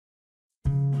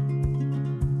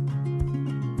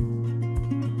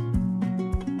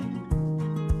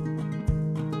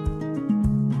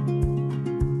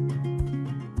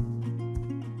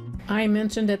I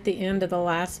mentioned at the end of the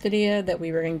last video that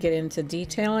we were going to get into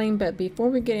detailing, but before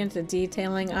we get into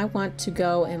detailing, I want to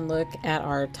go and look at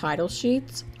our title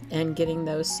sheets and getting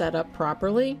those set up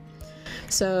properly.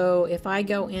 So if I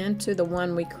go into the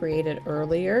one we created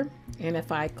earlier, and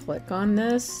if I click on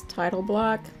this title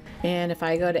block, and if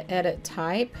I go to edit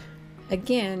type,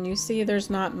 again, you see there's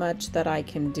not much that I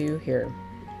can do here,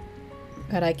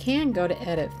 but I can go to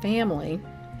edit family.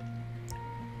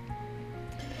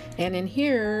 And in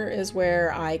here is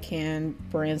where I can,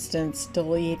 for instance,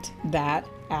 delete that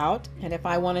out. And if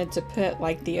I wanted to put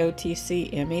like the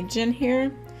OTC image in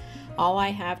here, all I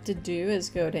have to do is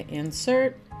go to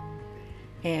insert,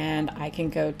 and I can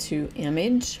go to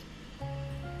image,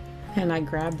 and I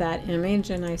grab that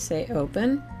image and I say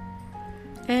open,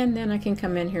 and then I can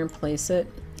come in here and place it,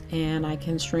 and I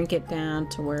can shrink it down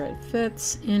to where it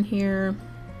fits in here.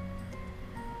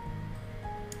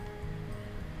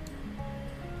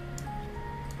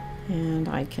 And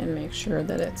I can make sure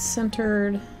that it's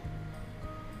centered,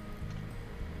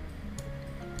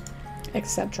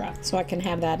 etc. So I can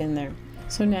have that in there.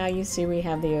 So now you see we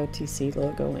have the OTC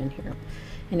logo in here.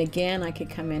 And again, I could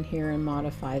come in here and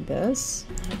modify this.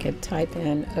 I could type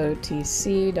in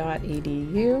otc.edu.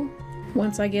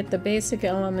 Once I get the basic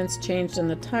elements changed in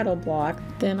the title block,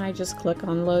 then I just click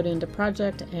on load into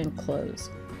project and close.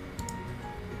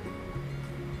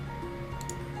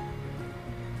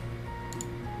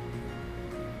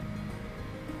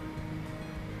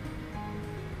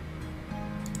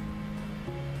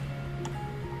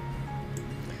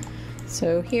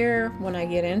 So here, when I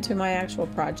get into my actual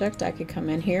project, I could come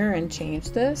in here and change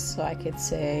this. So I could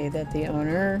say that the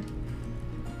owner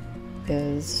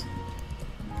is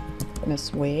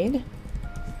Miss Wade,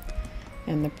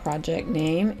 and the project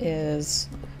name is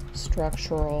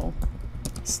Structural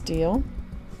Steel.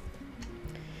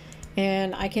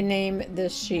 And I can name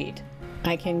this sheet.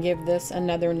 I can give this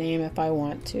another name if I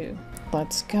want to.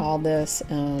 Let's call this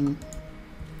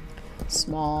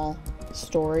small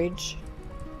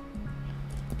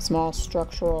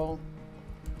structural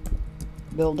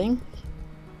building.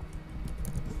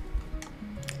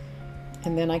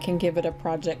 And then I can give it a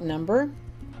project number.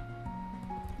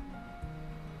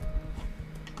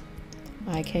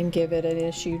 I can give it an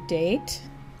issue date.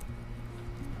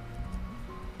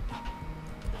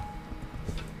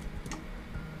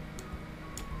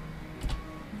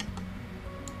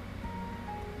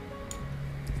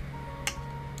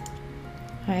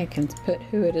 I can put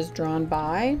who it is drawn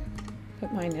by,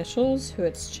 put my initials, who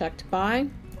it's checked by,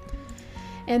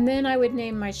 and then I would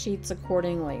name my sheets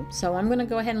accordingly. So I'm going to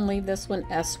go ahead and leave this one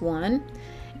S1,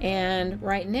 and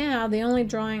right now the only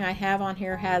drawing I have on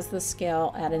here has the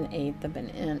scale at 1/8 of an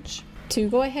inch. To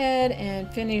go ahead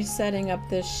and finish setting up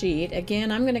this sheet,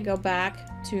 again I'm going to go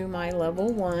back to my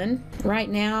level 1. Right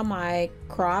now my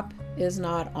crop is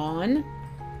not on,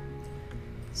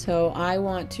 so I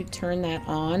want to turn that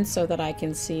on so that I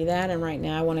can see that, and right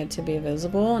now I want it to be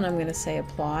visible, and I'm going to say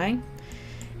apply.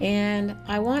 And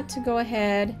I want to go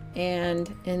ahead and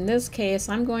in this case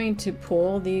I'm going to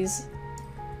pull these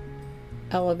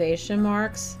elevation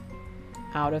marks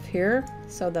out of here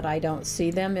so that I don't see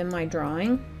them in my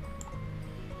drawing.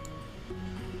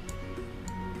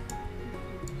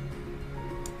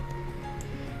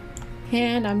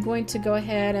 And I'm going to go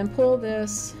ahead and pull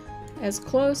this as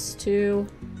close to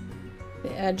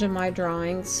the edge of my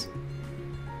drawings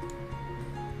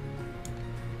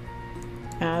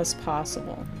as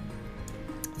possible.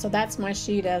 So that's my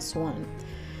sheet S1.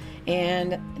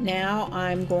 And now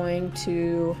I'm going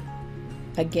to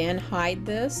again hide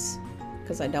this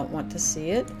because I don't want to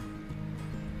see it.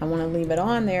 I want to leave it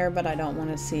on there, but I don't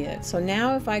want to see it. So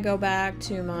now if I go back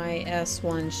to my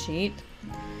S1 sheet,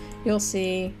 you'll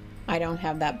see I don't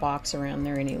have that box around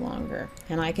there any longer,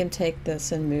 and I can take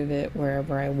this and move it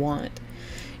wherever I want.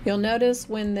 You'll notice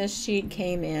when this sheet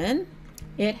came in,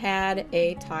 it had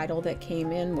a title that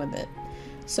came in with it.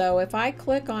 So if I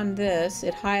click on this,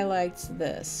 it highlights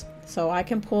this. So I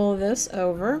can pull this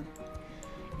over,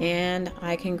 and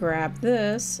I can grab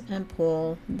this and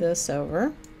pull this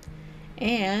over,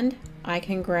 and I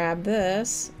can grab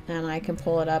this and I can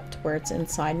pull it up to where it's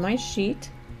inside my sheet,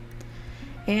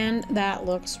 and that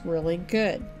looks really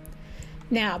good.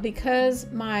 Now because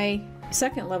my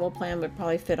second level plan would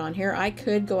probably fit on here, I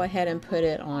could go ahead and put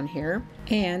it on here,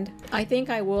 and I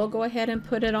think I will go ahead and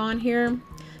put it on here.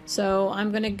 So I'm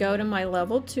going to go to my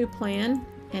level 2 plan,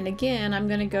 and again I'm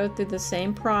going to go through the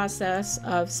same process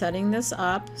of setting this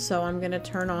up. So I'm going to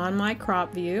turn on my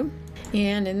crop view,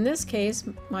 and in this case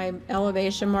my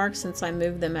elevation marks, since I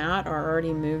moved them out, are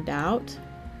already moved out.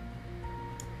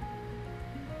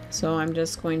 So I'm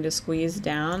just going to squeeze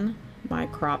down my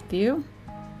crop view,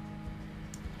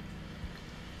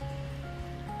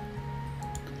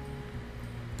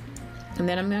 And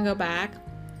then I'm going to go back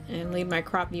and leave my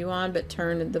crop view on, but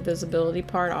turn the visibility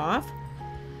part off.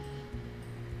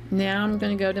 Now I'm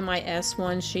going to go to my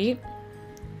S1 sheet.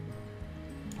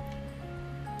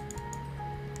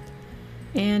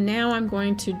 And now I'm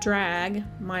going to drag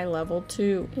my level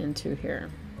 2 into here.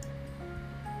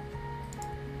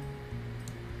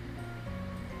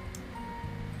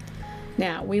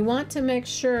 Now we want to make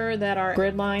sure that our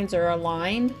grid lines are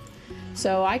aligned.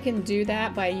 So I can do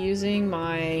that by using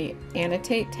my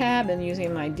annotate tab and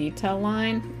using my detail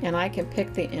line, and I can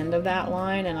pick the end of that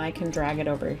line and I can drag it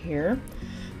over here.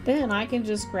 Then I can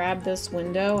just grab this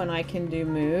window and I can do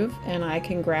move, and I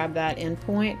can grab that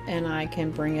endpoint and I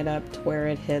can bring it up to where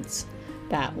it hits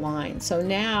that line. So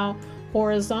now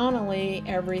horizontally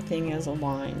everything is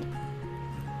aligned.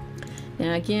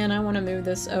 Now again, I want to move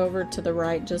this over to the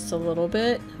right just a little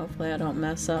bit. Hopefully I don't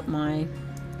mess up my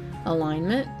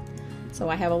alignment. So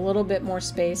I have a little bit more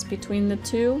space between the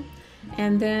two.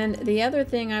 And then the other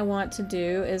thing I want to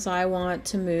do is I want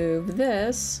to move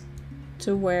this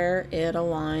to where it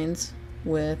aligns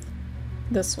with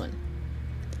this one.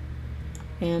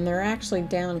 And they're actually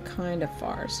down kind of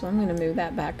far, so I'm going to move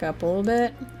that back up a little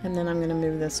bit, and then I'm going to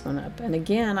move this one up. And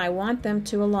again, I want them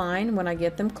to align. When I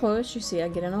get them close, you see I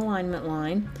get an alignment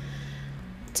line.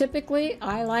 Typically,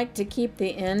 I like to keep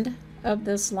the end of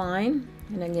this line,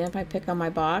 and again, if I pick on my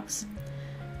box,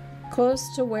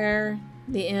 close to where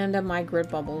the end of my grid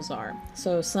bubbles are.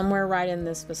 So somewhere right in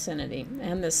this vicinity.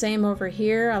 And the same over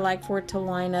here, I like for it to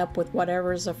line up with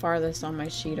whatever is the farthest on my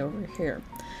sheet over here.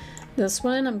 This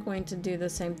one, I'm going to do the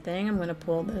same thing. I'm going to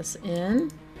pull this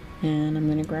in, and I'm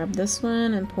going to grab this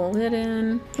one and pull it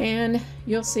in. And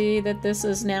you'll see that this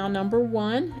is now number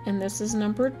 1, and this is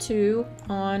number 2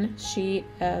 on sheet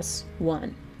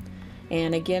S1.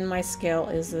 And again, my scale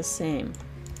is the same.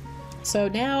 So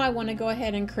now I want to go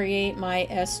ahead and create my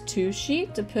S2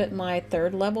 sheet to put my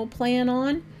 3rd level plan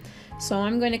on. So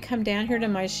I'm going to come down here to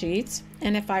my sheets,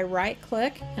 and if I right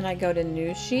click and I go to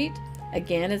new sheet,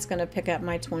 again it's going to pick up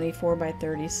my 24 by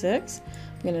 36.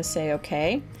 I'm going to say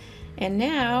OK. And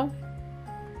now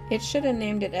it should have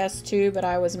named it S2, but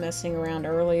I was messing around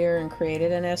earlier and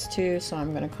created an S2, so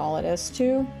I'm going to call it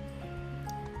S2.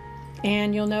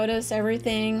 And you'll notice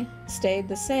everything stayed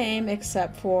the same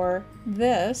except for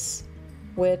this,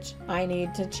 which I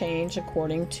need to change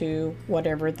according to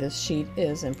whatever this sheet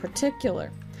is in particular.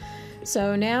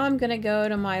 So now I'm going to go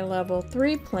to my level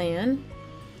 3 plan,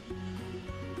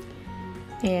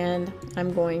 and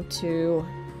I'm going to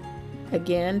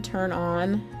again turn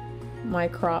on my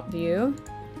crop view,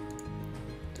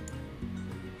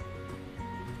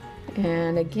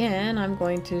 and again I'm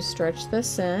going to stretch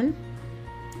this in.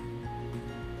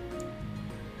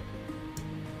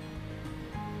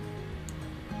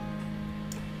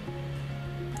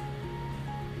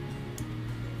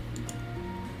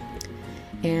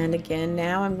 And again,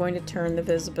 now I'm going to turn the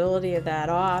visibility of that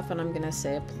off, and I'm going to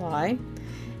say apply.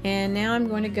 And now I'm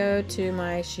going to go to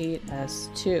my sheet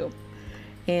S2.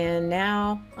 And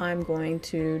now I'm going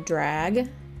to drag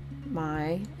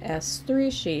my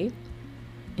S3 sheet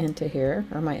into here,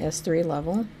 or my S3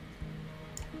 level.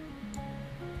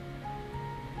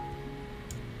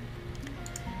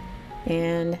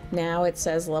 And now it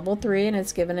says level 3, and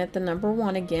it's given it the number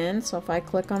 1 again. So if I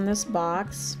click on this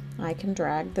box, I can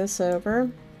drag this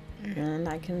over, and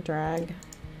I can drag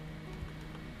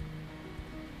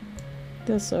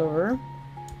this over.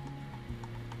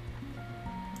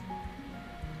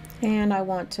 And I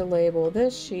want to label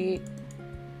this sheet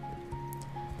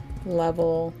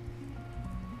level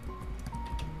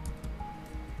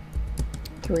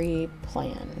 3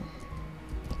 plan,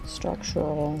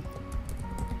 structural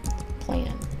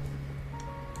plan.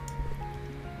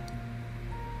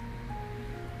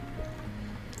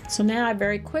 So now I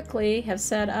very quickly have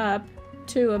set up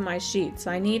 2 of my sheets.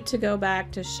 I need to go back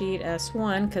to sheet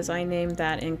S1 because I named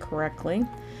that incorrectly.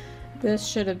 This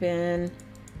should have been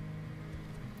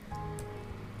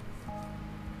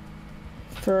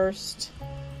first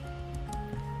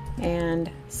and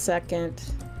second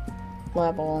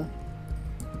level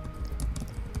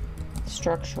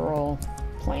structural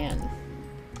plan.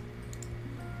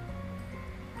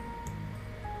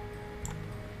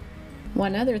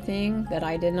 One other thing that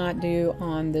I did not do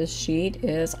on this sheet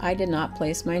is I did not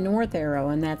place my north arrow,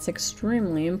 and that's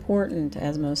extremely important,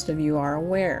 as most of you are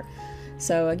aware.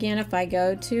 So again, if I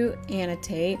go to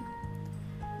annotate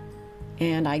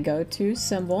and I go to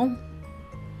symbol,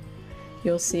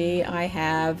 you'll see I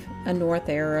have a north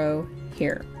arrow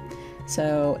here.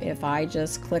 So if I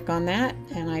just click on that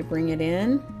and I bring it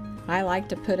in, I like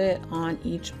to put it on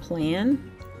each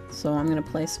plan. So I'm going to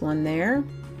place one there.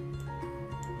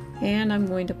 And I'm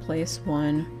going to place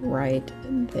one right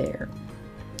there.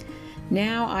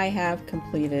 Now I have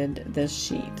completed this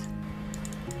sheet.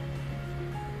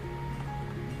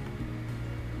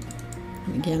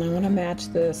 Again, I want to match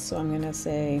this, so I'm going to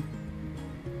say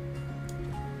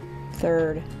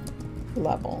third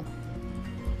level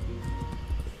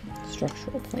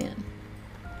structural plan.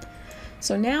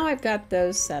 So now I've got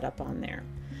those set up on there.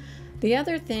 The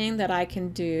other thing that I can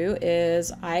do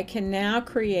is I can now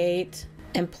create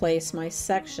and place my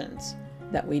sections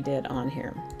that we did on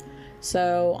here.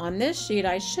 So on this sheet,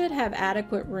 I should have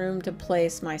adequate room to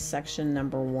place my section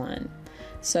number 1.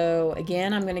 So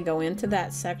again, I'm going to go into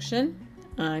that section.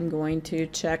 I'm going to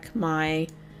check my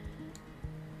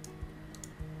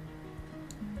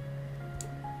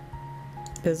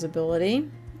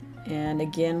visibility. And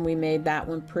again, we made that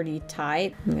one pretty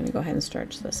tight. I'm going to go ahead and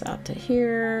stretch this out to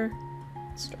here.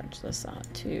 Stretch this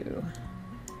out to,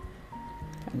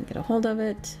 if I can get a hold of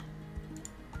it,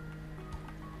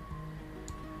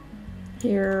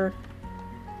 here.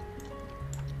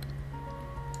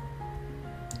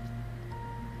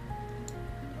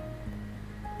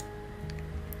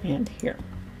 And here.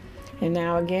 And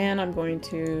now again, I'm going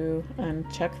to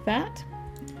uncheck that.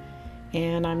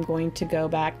 And I'm going to go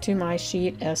back to my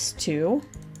sheet S2.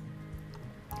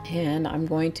 And I'm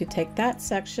going to take that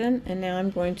section and now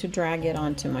I'm going to drag it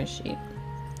onto my sheet.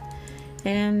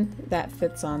 And that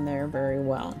fits on there very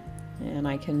well. And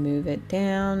I can move it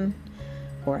down,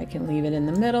 or I can leave it in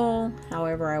the middle,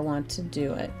 however I want to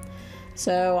do it.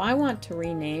 So I want to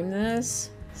rename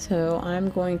this. So I'm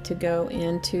going to go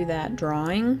into that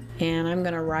drawing and I'm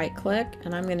going to right click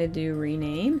and I'm going to do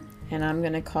rename, and I'm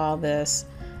going to call this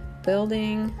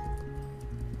building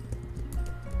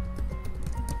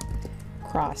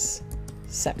cross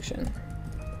section.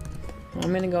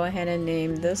 I'm going to go ahead and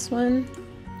name this one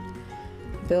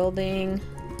building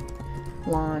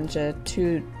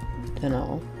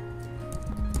longitudinal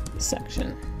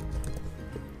section.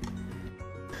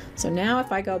 So now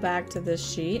if I go back to this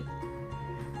sheet,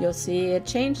 you'll see it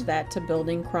changed that to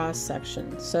building cross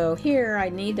section. So here I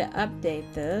need to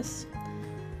update this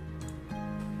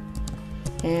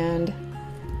and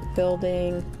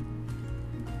building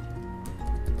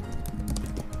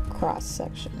cross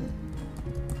section.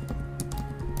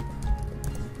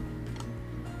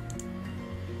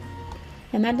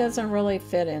 And that doesn't really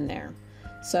fit in there.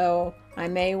 So I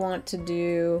may want to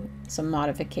do some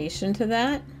modification to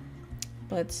that.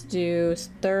 Let's do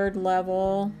third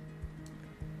level,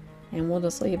 and we'll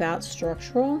just leave out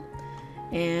structural,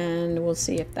 and we'll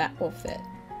see if that will fit.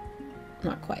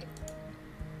 Not quite.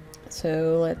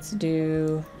 So let's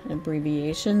do an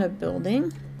abbreviation of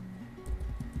building.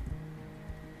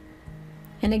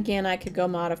 And again, I could go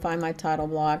modify my title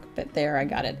block, but there, I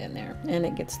got it in there, and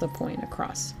it gets the point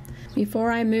across.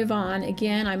 Before I move on,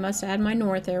 again, I must add my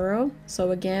north arrow.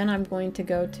 So again, I'm going to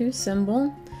go to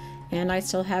symbol, and I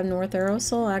still have north arrow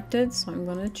selected, so I'm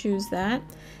going to choose that.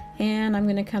 And I'm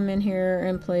going to come in here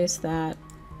and place that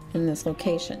in this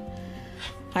location.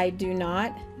 I do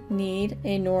not need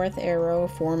a north arrow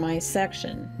for my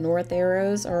section. North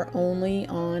arrows are only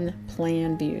on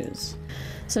plan views.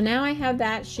 So now I have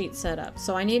that sheet set up.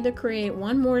 So I need to create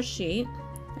one more sheet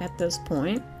at this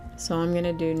point. So I'm going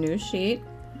to do new sheet,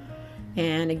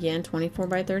 and again 24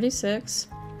 by 36.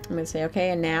 I'm going to say okay,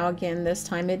 and now again this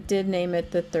time it did name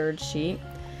it the third sheet.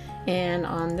 And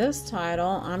on this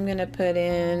title I'm going to put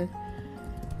in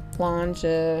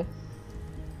longitudinal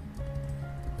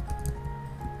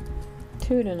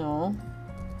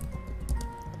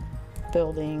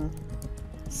building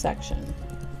section.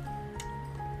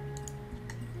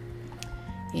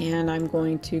 And I'm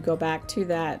going to go back to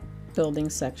that building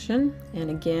section, and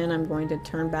again I'm going to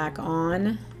turn back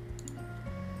on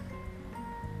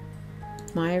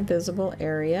my visible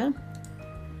area,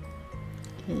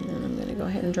 and I'm going to go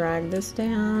ahead and drag this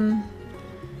down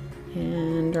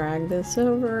and drag this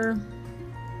over,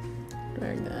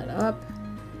 drag that up,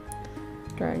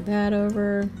 drag that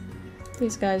over.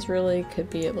 These guys really could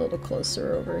be a little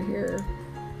closer over here.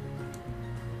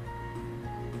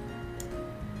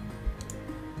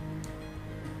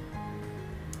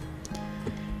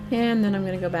 And then I'm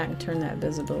going to go back and turn that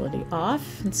visibility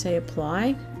off and say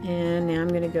apply. And now I'm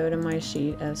going to go to my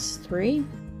sheet S3,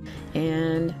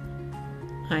 and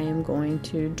I am going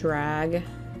to drag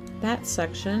that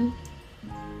section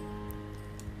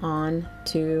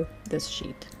onto this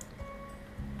sheet.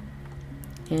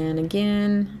 And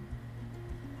again,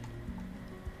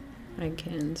 I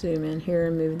can zoom in here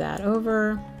and move that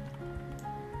over,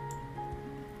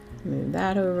 move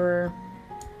that over.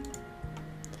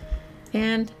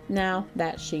 And now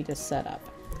that sheet is set up.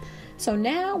 So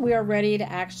now we are ready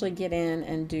to actually get in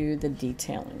and do the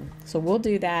detailing. So we'll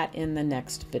do that in the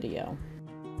next video.